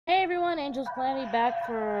Hey everyone, Angel's Calamity back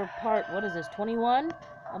for part, what is this, 21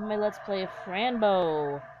 of my Let's Play of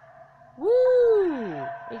Franbo. Woo!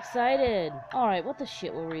 Excited. Alright, what the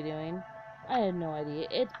shit were we doing? I had no idea.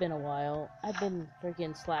 It's been a while. I've been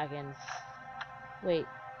freaking slacking. Wait.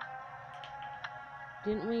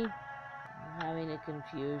 Didn't we? I'm having a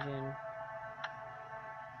confusion.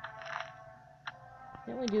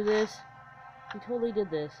 Didn't we do this? We totally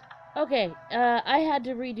did this. Okay, I had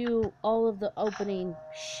to redo all of the opening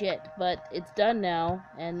shit, but it's done now,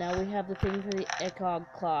 and now we have the thing for the ECOG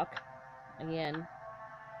clock again.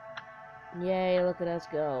 Yay, look at us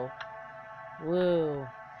go. Woo.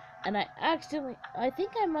 And I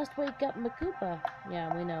think I must wake up Makupa.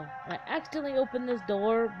 Yeah, we know. And I accidentally opened this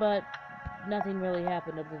door, but nothing really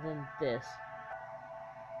happened other than this.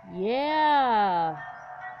 Yeah!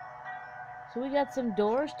 So we got some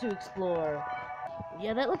doors to explore.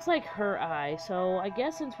 Yeah, that looks like her eye, so I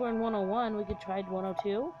guess since we're in 101, we could try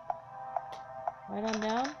 102. Right on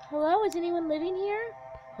down. Hello, is anyone living here?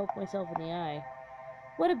 Poke myself in the eye.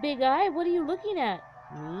 What a big eye, what are you looking at?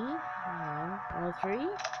 Me? No. 103?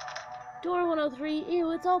 Door 103,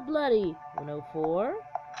 ew, it's all bloody. 104?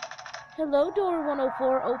 Hello, door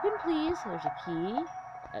 104, open please. There's a key.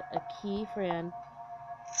 A key, Fran.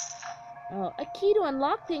 Oh, a key to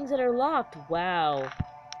unlock things that are locked. Wow.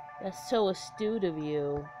 That's so astute of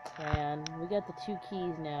you, Fran. We got the 2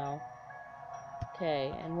 keys now.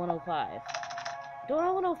 Okay, and 105.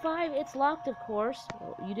 Door 105, it's locked, of course.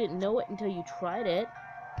 Well, you didn't know it until you tried it.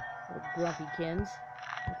 Little grumpykins.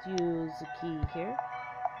 Let's use the key here.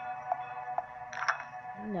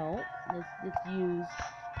 No, let's use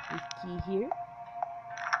this key here.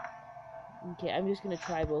 Okay, I'm just gonna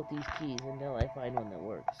try both these keys until I find one that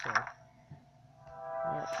works, so.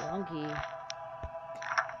 Yeah, wrong key.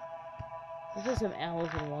 This is some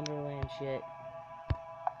Alice in Wonderland shit.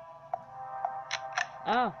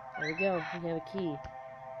 Ah, there we go. We have a key.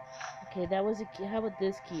 Okay, that was a key. How about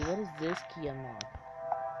this key? What does this key unlock?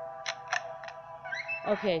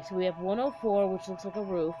 Okay, so we have 104, which looks like a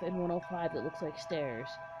roof, and 105 that looks like stairs.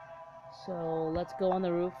 So, let's go on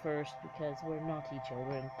the roof first, because we're naughty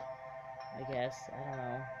children. I guess. I don't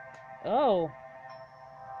know. Oh!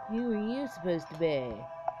 Who are you supposed to be?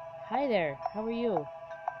 Hi there. How are you?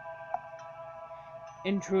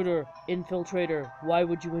 Intruder, infiltrator, why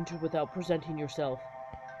would you enter without presenting yourself?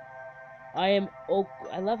 I am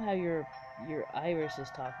I love how your iris is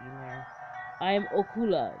talking there. I am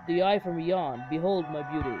Okula, the eye from beyond. Behold my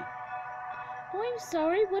beauty. Oh, I'm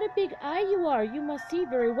sorry. What a big eye you are. You must see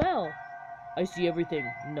very well. I see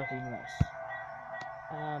everything, nothing less.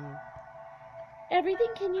 Everything?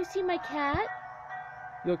 Can you see my cat?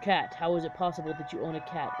 Your cat. How is it possible that you own a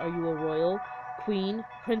cat? Are you a royal? Queen?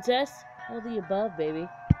 Princess? All the above, baby.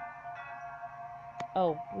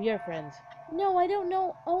 Oh, we are friends. No, I don't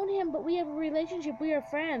own him, but we have a relationship. We are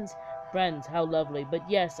friends. Friends, how lovely. But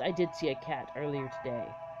yes, I did see a cat earlier today.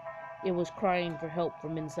 It was crying for help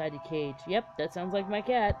from inside a cage. Yep, that sounds like my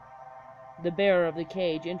cat. The bearer of the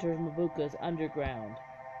cage enters Mabuka's underground.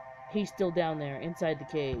 He's still down there, inside the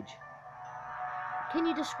cage. Can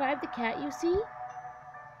you describe the cat you see?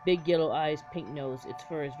 Big yellow eyes, pink nose. Its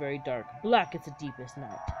fur is very dark. Black as the deepest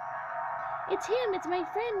night. It's him! It's my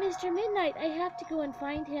friend, Mr. Midnight! I have to go and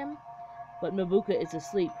find him. But Mabuka is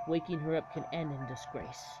asleep. Waking her up can end in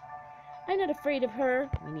disgrace. I'm not afraid of her.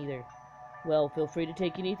 Me neither. Well, feel free to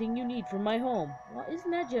take anything you need from my home. Well,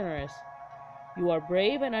 isn't that generous? You are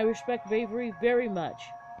brave, and I respect bravery very much.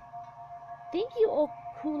 Thank you,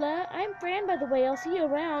 Okula. I'm Fran, by the way. I'll see you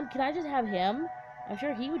around. Can I just have him? I'm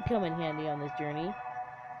sure he would come in handy on this journey.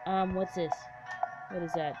 What's this? What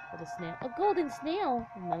is that? What a snail? A golden snail!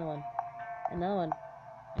 Another one. Another one.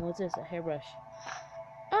 And what's this? A hairbrush.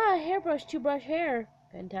 Ah, a hairbrush to brush hair.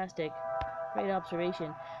 Fantastic. Great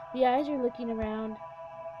observation. The eyes are looking around.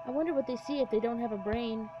 I wonder what they see if they don't have a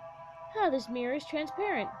brain. Ah, this mirror is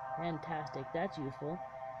transparent. Fantastic. That's useful.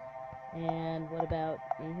 And what about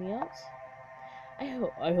anything else?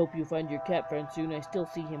 I hope you find your cat friend soon. I still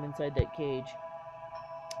see him inside that cage.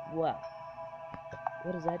 Wow.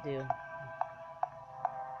 What does that do?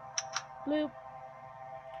 Bloop.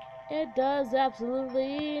 It does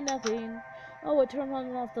absolutely nothing. Oh, it turns on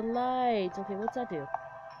and off the lights. Okay, what's that do?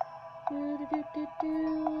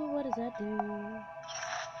 What does that do?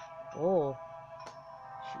 Oh.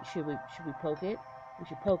 Should we poke it? We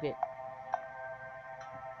should poke it.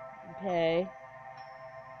 Okay.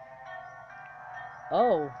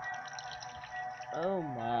 Oh. Oh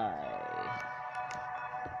my.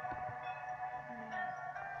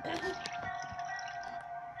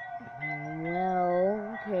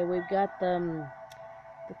 Well, okay, we've got the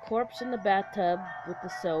corpse in the bathtub with the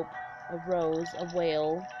soap, a rose, a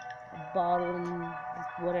whale, A bottle and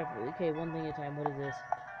whatever. Okay, one thing at a time. What is this?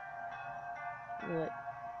 What?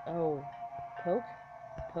 Oh. Poke?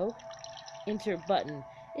 Poke? Insert button.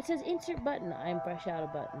 It says insert button. I'm fresh out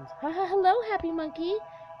of buttons. Haha, hello, happy monkey.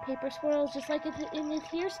 Paper squirrel's just like in its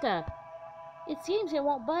here stuff. It seems it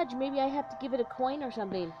won't budge. Maybe I have to give it a coin or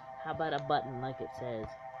something. How about a button like it says?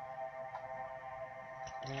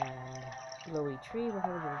 And glowy tree. What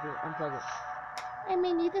happens if we unplug it? I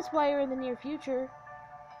may need this wire in the near future.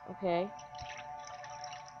 Okay.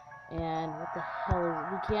 And what the hell is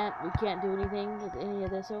we can't do anything with any of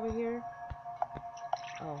this over here?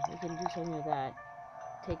 Oh, we can do something with that.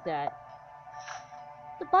 Take that.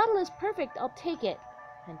 The bottle is perfect. I'll take it.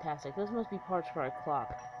 Fantastic. Those must be parts for our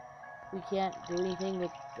clock. We can't do anything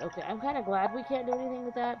with... Okay, I'm kind of glad we can't do anything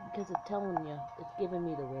with that because it's telling you. It's giving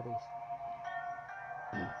me the willies.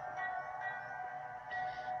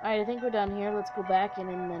 Alright, I think we're done here. Let's go back and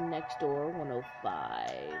in the next door.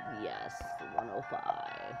 105. Yes,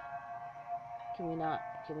 105. Can we not...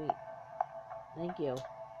 Can we... Thank you. It's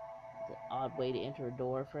an odd way to enter a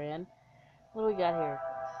door, Fran. What do we got here?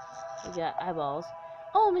 We got eyeballs.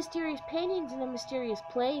 Oh, mysterious paintings in a mysterious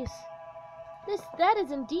place. That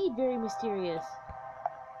is indeed very mysterious.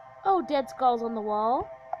 Oh, dead skulls on the wall.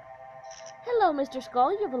 Hello, Mr.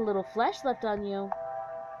 Skull. You have a little flesh left on you.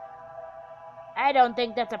 I don't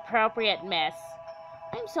think that's appropriate, miss.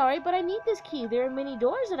 I'm sorry, but I need this key. There are many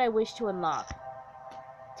doors that I wish to unlock.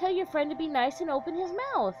 Tell your friend to be nice and open his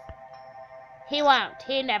mouth. He won't.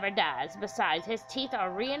 He never does. Besides, his teeth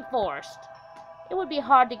are reinforced. It would be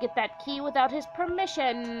hard to get that key without his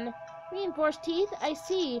permission. Reinforced teeth? I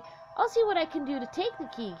see. I'll see what I can do to take the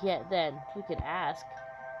key then. We could ask.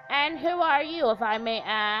 And who are you, if I may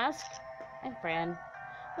ask? I'm Fran.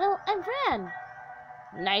 Well, I'm Fran.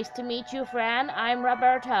 Nice to meet you, Fran. I'm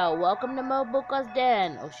Roberto. Welcome to Mabuka's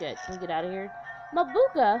den. Oh, shit. Can we get out of here?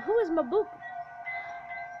 Mabuka? Who is Mabuka?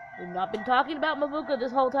 We've not been talking about Mabuka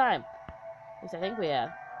this whole time. At least I think we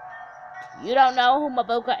have. You don't know who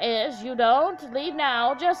Mabuka is, you don't? Leave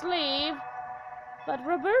now. Just leave. But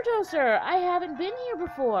Roberto, sir, I haven't been here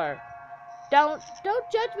before. Don't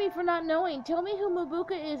judge me for not knowing. Tell me who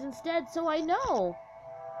Mabuka is instead so I know.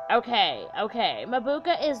 Okay.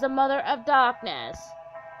 Mabuka is the mother of darkness.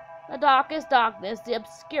 The darkest darkness, the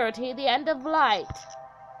obscurity, the end of light.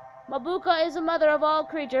 Mabuka is the mother of all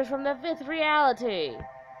creatures from the fifth reality.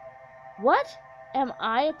 What? Am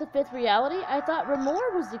I at the fifth reality? I thought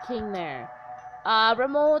Ramor was the king there. Ah,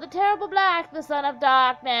 Ramor, the terrible black, the son of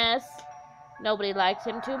darkness. Nobody likes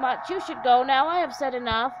him too much. You should go now. I have said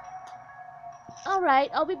enough. All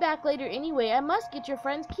right, I'll be back later anyway. I must get your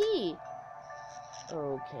friend's key.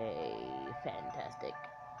 Okay, fantastic.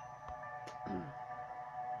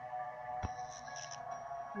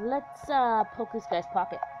 Let's poke this guy's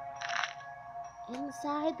pocket.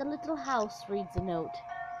 Inside the little house, reads the note.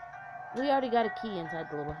 We already got a key inside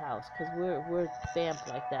the little house because we're vamped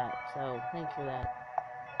like that. So thanks for that.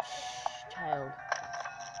 Shh, child.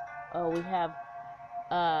 Oh, we have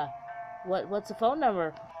what's the phone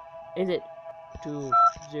number? Is it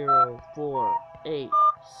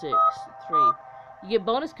 204-863? You get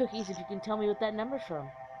bonus cookies if you can tell me what that number's from.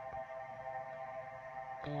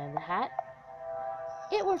 And the hat?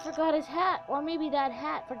 It forgot his hat, or maybe that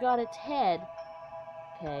hat forgot its head.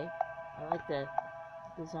 Okay, I like the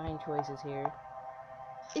design choices here.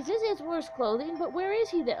 Is this Edward's clothing? But where is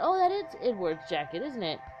he then? Oh, that is Edward's jacket, isn't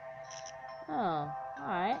it? Oh,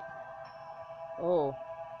 alright. Oh.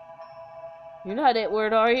 You're not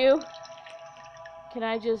Edward, are you? Can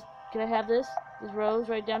I have this? This rose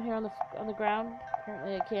right down here on the ground?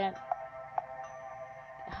 Apparently I can't.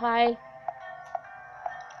 Hi.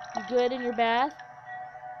 You good in your bath?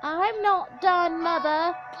 I'm not done,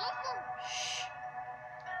 Mother. Shh.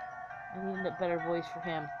 I need a better voice for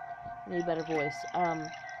him. I need a better voice.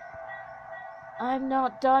 I'm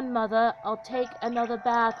not done, Mother. I'll take another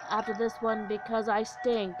bath after this one because I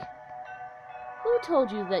stink. Who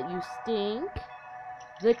told you that you stink?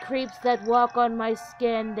 The creeps that walk on my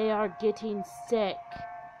skin, they are getting sick.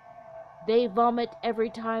 They vomit every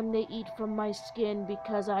time they eat from my skin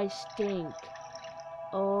because I stink.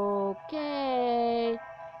 Okay.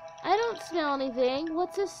 I don't smell anything.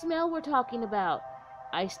 What's this smell we're talking about?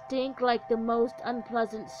 I stink like the most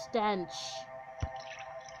unpleasant stench.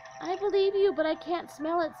 I believe you, but I can't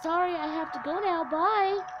smell it. Sorry, I have to go now.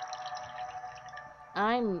 Bye.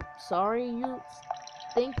 I'm sorry you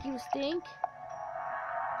think you stink?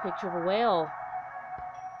 Picture of a whale.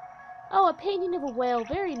 Oh, a painting of a whale.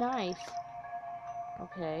 Very nice.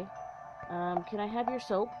 Okay. Can I have your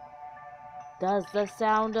soap? Does the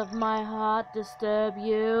sound of my heart disturb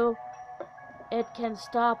you? It can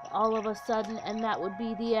stop all of a sudden, and that would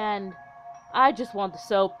be the end. I just want the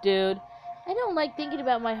soap, dude. I don't like thinking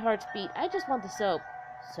about my heart's beat. I just want the soap.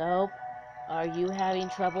 Soap? Are you having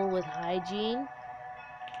trouble with hygiene?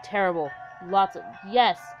 Terrible. Lots of...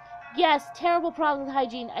 Yes. Yes, terrible problem with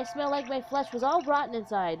hygiene. I smell like my flesh was all rotten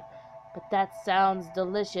inside. But that sounds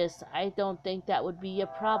delicious. I don't think that would be a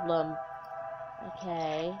problem.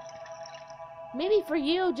 Okay. Maybe for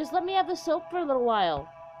you. Just let me have the soap for a little while.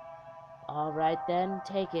 Alright then,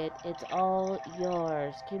 take it. It's all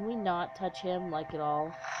yours. Can we not touch him like at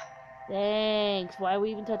all? Thanks. Why are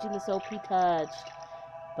we even touching the soap he touched?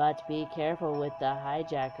 But be careful with the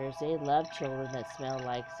hijackers. They love children that smell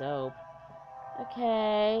like soap.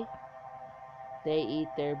 Okay. They eat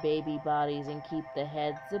their baby bodies and keep the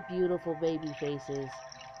heads the beautiful baby faces.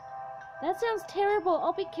 That sounds terrible.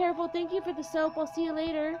 I'll be careful. Thank you for the soap. I'll see you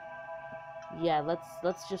later. Yeah,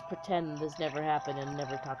 let's just pretend this never happened and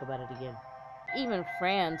never talk about it again. Even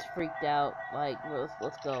Fran's freaked out. Like,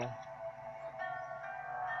 let's go.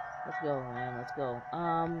 Let's go, man. Let's go.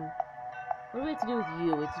 What do we have to do with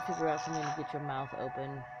you? We have to figure out something to get your mouth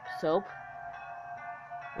open. Soap?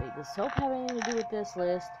 Wait, does soap have anything to do with this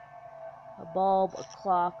list? A bulb, a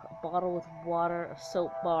clock, a bottle with water, a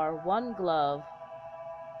soap bar, one glove,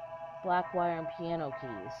 black wire, and piano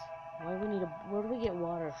keys. Where do we get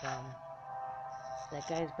water from? That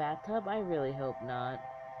guy's bathtub? I really hope not.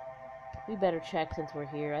 We better check since we're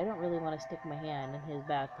here. I don't really want to stick my hand in his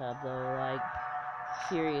bathtub, though. Like,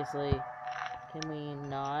 seriously. Can we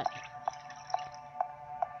not?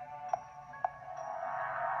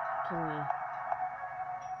 Can we?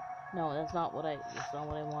 No, that's not what I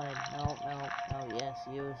wanted. No, yes,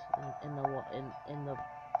 use in the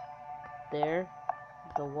there,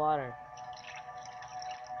 the water.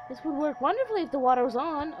 This would work wonderfully if the water was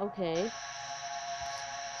on. Okay.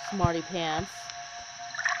 Smarty pants.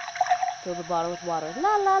 Fill the bottle with water.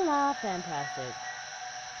 La la la, fantastic.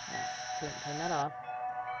 Right, turn that off.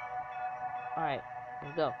 Alright,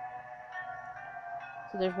 let's go.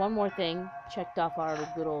 So there's one more thing checked off our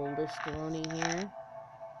good old list-a-loony here.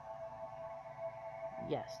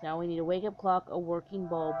 Yes, now we need a wake-up clock, a working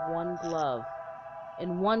bulb, one glove.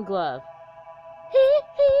 And one glove.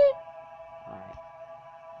 Alright.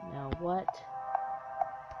 Now what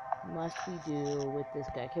must we do with this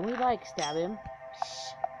guy? Can we, like, stab him?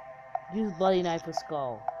 Shh. Use bloody knife with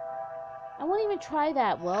skull. I won't even try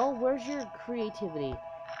that. Well, where's your creativity?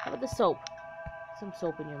 How about the soap? Some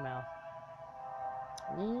soap in your mouth.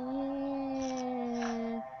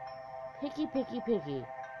 Yeah. Picky, picky, picky.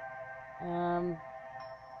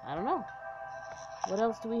 I don't know. What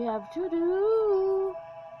else do we have to do?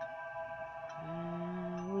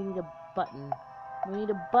 We need a button. We need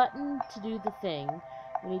a button to do the thing.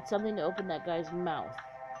 We need something to open that guy's mouth.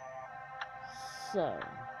 So,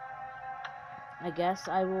 I guess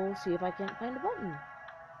I will see if I can't find a button.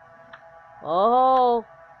 Oh,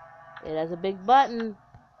 it has a big button.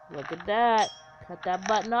 Look at that. Cut that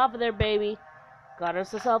button off of there, baby. Got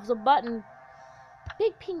ourselves a button.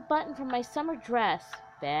 Big pink button from my summer dress.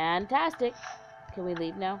 Fantastic. Can we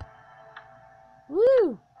leave now?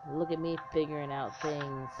 Woo! Look at me figuring out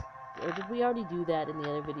things. Or did we already do that in the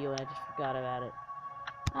other video and I just forgot about it?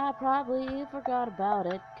 I probably forgot about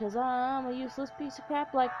it, because I'm a useless piece of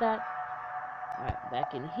crap like that. Alright,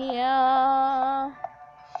 back in here.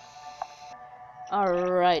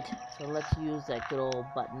 Alright, so let's use that good old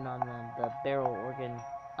button on the barrel organ.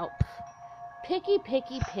 Oh, picky,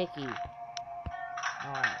 picky, picky.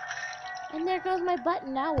 Alright. And there goes my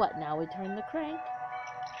button. Now what? Now we turn the crank.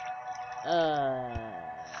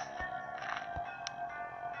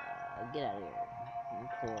 Get out of here.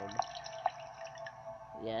 Record.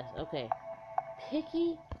 Yes, okay.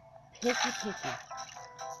 Picky, picky, picky.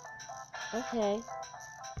 Okay.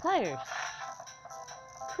 Pliers.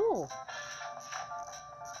 Cool.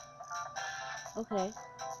 Okay.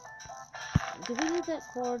 Did we need that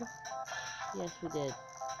cord? Yes, we did.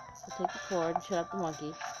 So take the cord and shut up the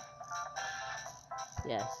monkey.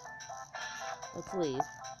 Yes. Let's leave.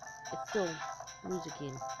 It's still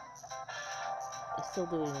musicking. It's still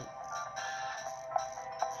doing it.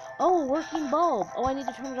 Oh, working bulb. Oh, I need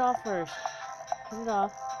to turn it off first. Turn it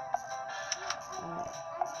off.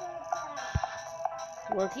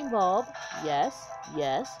 Working bulb. Yes.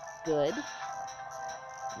 Yes. Good.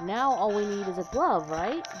 Now all we need is a glove,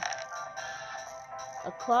 right?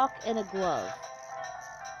 A clock and a glove.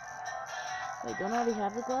 Wait, don't I already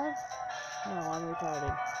have the glove? No, I'm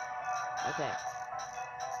retarded. Okay.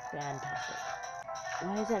 Fantastic.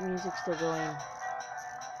 Why is that music still going?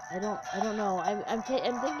 I don't know. I'm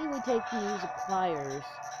thinking we take the use of pliers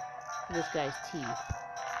for this guy's teeth,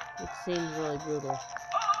 which seems really brutal.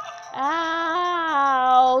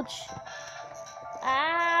 Ouch!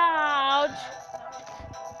 Ouch!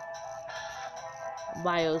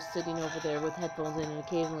 Bio's sitting over there with headphones in, and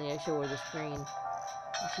occasionally I show her the screen.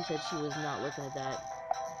 She said she was not looking at that.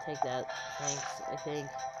 Take that. Thanks, I think.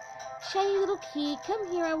 Shiny little key, come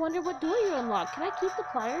here. I wonder what door you unlocked. Can I keep the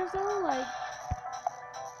pliers, though? Like...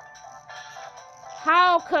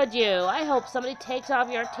 How could you? I hope somebody takes off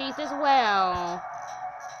your teeth as well.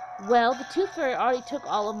 Well, the tooth fairy already took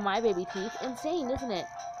all of my baby teeth. Insane, isn't it?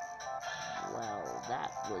 Well,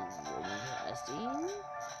 that was interesting.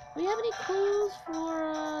 Do we have any clues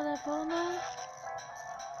for that phone, though?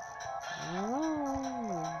 I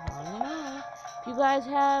don't know. If you guys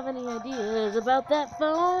have any ideas about that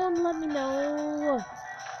phone, let me know.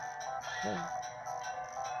 Okay.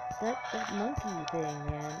 That monkey thing,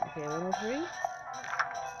 man. Okay, 103.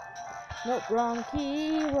 Nope, wrong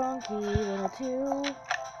key, 102.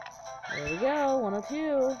 There we go,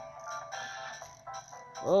 102.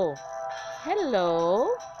 Oh, hello.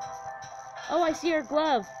 Oh, I see her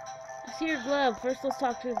glove. First, let's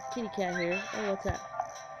talk to the kitty cat here. Oh, what's that?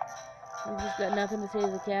 We just got nothing to say to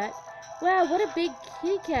the cat. Wow, what a big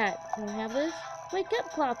kitty cat. Can I have this? Wake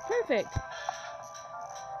up clock, perfect.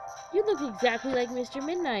 You look exactly like Mr.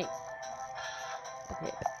 Midnight.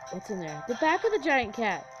 Okay, what's in there? The back of the giant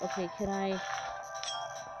cat. Okay, can I...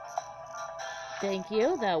 Thank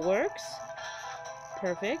you, that works.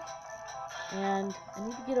 Perfect. And I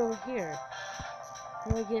need to get over here.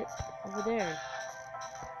 How do I get over there?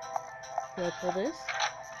 Do I pull this?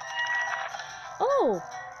 Oh!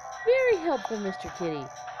 Very helpful, Mr. Kitty.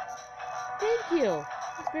 Thank you.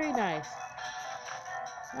 That's very nice.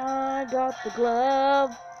 I got the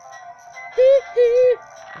glove.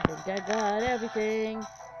 I think I got everything.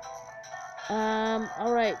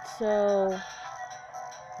 Alright, so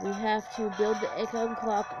we have to build the icon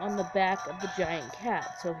clock on the back of the giant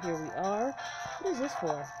cat. So here we are. What is this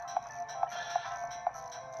for?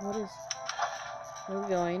 Where are we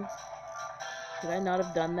going? Could I not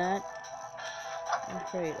have done that? I'm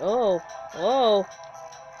afraid. Oh!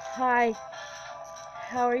 Hi.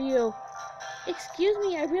 How are you? Excuse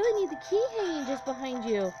me, I really need the key hanging just behind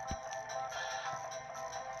you.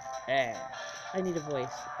 I need a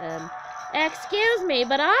voice. Excuse me,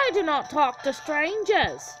 but I do not talk to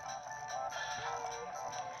strangers.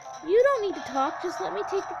 You don't need to talk, just let me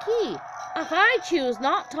take the key. If I choose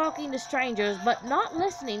not talking to strangers, but not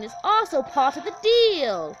listening is also part of the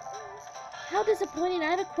deal. How disappointing.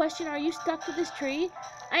 I have a question. Are you stuck to this tree?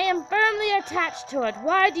 I am firmly attached to it.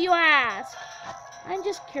 Why do you ask? I'm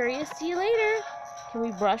just curious. See you later. Can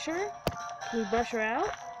we brush her? Can we brush her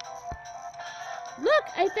out? Look,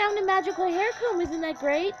 I found a magical hair comb. Isn't that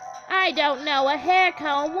great? I don't know. A hair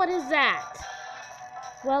comb? What is that?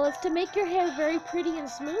 Well, it's to make your hair very pretty and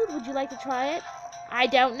smooth. Would you like to try it? I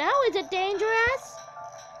don't know. Is it dangerous?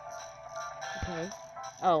 Okay.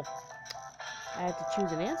 Oh. I have to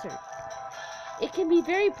choose an answer. It can be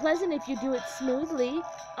very pleasant if you do it smoothly.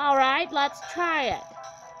 Alright, let's try it.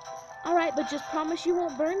 Alright, but just promise you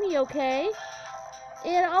won't burn me, okay?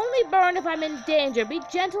 It'll only burn if I'm in danger. Be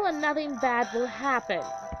gentle and nothing bad will happen.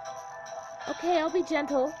 Okay, I'll be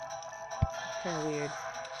gentle. Kinda weird.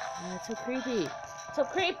 Oh, it's so creepy. So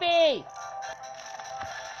creepy!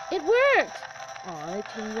 It worked! Oh, it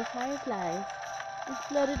turned the fireflies. It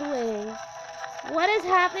floated away. What is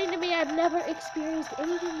happening to me? I've never experienced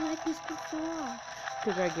anything like this before.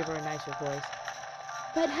 Figure I'd give her a nicer voice.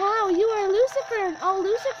 But how? You are a Lucifern. All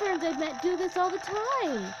Luciferns I've met do this all the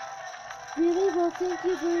time. Really? Well, thank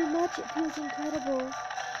you very much. It feels incredible.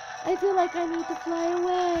 I feel like I need to fly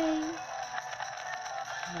away.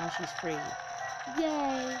 Now she's free.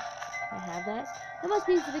 Yay. Can I have that? That must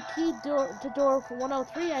be for the key to door for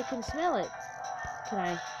 103. I can smell it. Can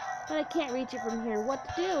I? But I can't reach it from here. What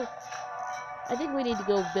to do? I think we need to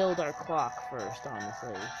go build our clock first,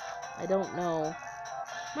 honestly. I don't know.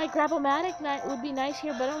 My Grab-O-Matic would be nice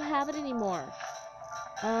here, but I don't have it anymore.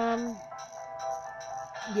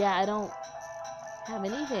 Yeah, I don't have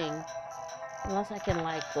anything. Unless I can,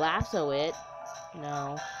 like, lasso it.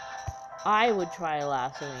 No. I would try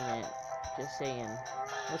lassoing it. Just saying.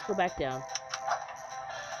 Let's go back down.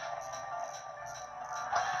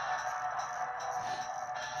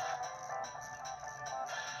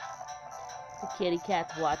 The kitty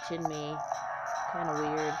cat's watching me. Kinda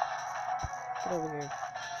weird. Get over here.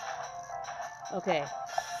 Okay,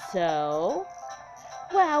 so...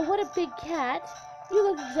 Wow, what a big cat. You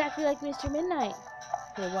look exactly like Mr. Midnight.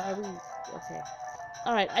 Okay, why are we... Okay.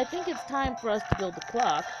 Alright, I think it's time for us to build the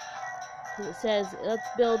clock. Because it says, let's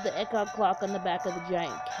build the echo clock on the back of the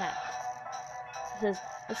giant cat. It says,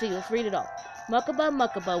 let's see, let's read it all. Muckaba,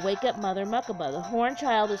 Muckaba, wake up, Mother Muckaba. The horned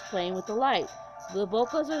child is playing with the light. The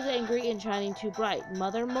vocals are angry and shining too bright.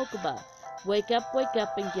 Mother Muckaba, wake up,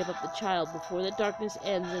 and give up the child before the darkness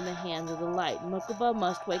ends in the hands of the light. Muckaba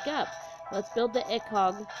must wake up. Let's build the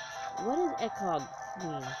ekog. What does ekog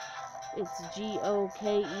mean? It's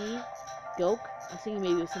G-O-K-E? Goke? I was thinking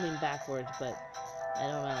maybe it was something backwards, but I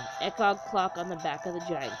don't know. Ekog clock on the back of the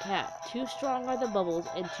giant cat. Too strong are the bubbles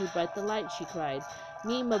and too bright the light, she cried.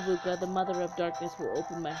 Me, Mabuka, the mother of darkness, will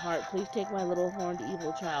open my heart. Please take my little horned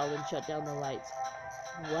evil child and shut down the lights.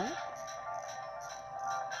 What?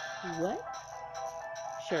 What?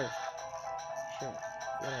 Sure. Sure.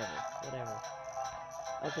 Whatever.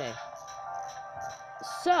 Okay.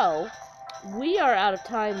 So, we are out of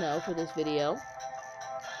time, though, for this video.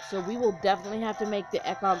 So we will definitely have to make the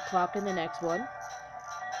ekog clock in the next one.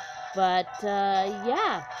 But,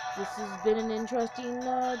 yeah. This has been an interesting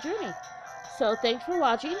journey. So, thanks for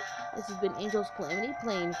watching. This has been Angel's Calamity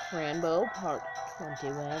playing Franbo Part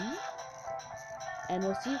 21. And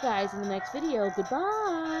we'll see you guys in the next video.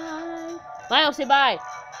 Goodbye. Lyle, say bye.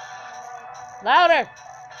 Louder.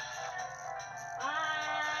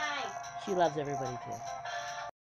 Bye. She loves everybody too.